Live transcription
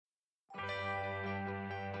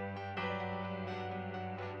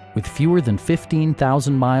With fewer than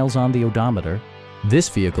 15,000 miles on the odometer, this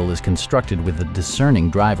vehicle is constructed with the discerning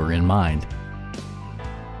driver in mind.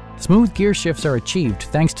 Smooth gear shifts are achieved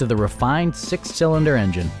thanks to the refined 6-cylinder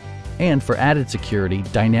engine. And for added security,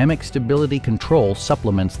 dynamic stability control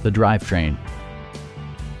supplements the drivetrain.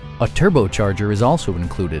 A turbocharger is also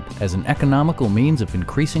included as an economical means of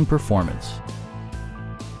increasing performance.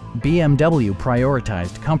 BMW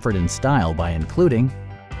prioritized comfort and style by including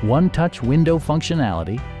one-touch window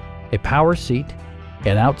functionality, a power seat,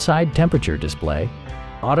 an outside temperature display,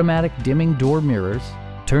 automatic dimming door mirrors,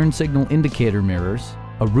 turn signal indicator mirrors,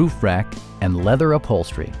 a roof rack, and leather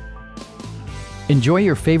upholstery. Enjoy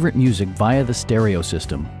your favorite music via the stereo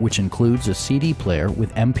system, which includes a CD player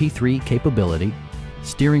with MP3 capability,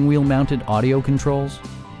 steering wheel mounted audio controls,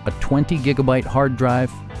 a 20 gigabyte hard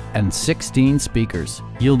drive, and 16 speakers,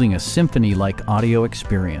 yielding a symphony-like audio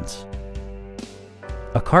experience.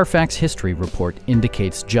 A Carfax history report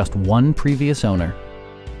indicates just one previous owner.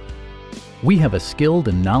 We have a skilled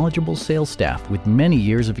and knowledgeable sales staff with many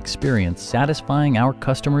years of experience satisfying our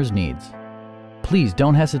customers' needs. Please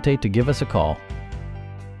don't hesitate to give us a call.